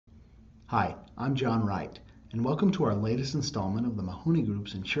Hi, I'm John Wright, and welcome to our latest installment of the Mahoney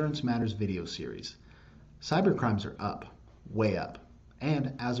Group's Insurance Matters video series. Cybercrimes are up, way up,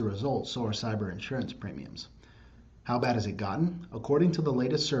 and as a result, so are cyber insurance premiums. How bad has it gotten? According to the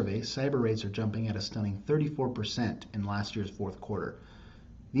latest survey, cyber rates are jumping at a stunning 34% in last year's fourth quarter.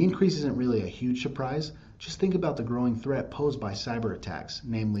 The increase isn't really a huge surprise. Just think about the growing threat posed by cyber attacks,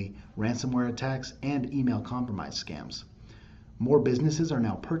 namely ransomware attacks and email compromise scams. More businesses are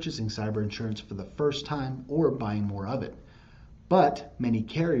now purchasing cyber insurance for the first time or buying more of it. But many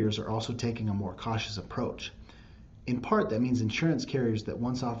carriers are also taking a more cautious approach. In part, that means insurance carriers that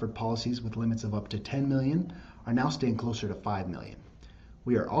once offered policies with limits of up to 10 million are now staying closer to 5 million.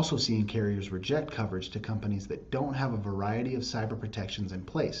 We are also seeing carriers reject coverage to companies that don't have a variety of cyber protections in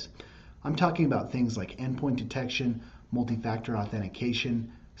place. I'm talking about things like endpoint detection, multi-factor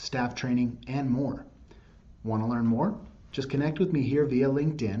authentication, staff training, and more. Want to learn more? Just connect with me here via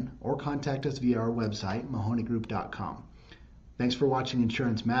LinkedIn or contact us via our website, mahoneygroup.com. Thanks for watching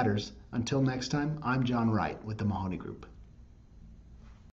Insurance Matters. Until next time, I'm John Wright with the Mahoney Group.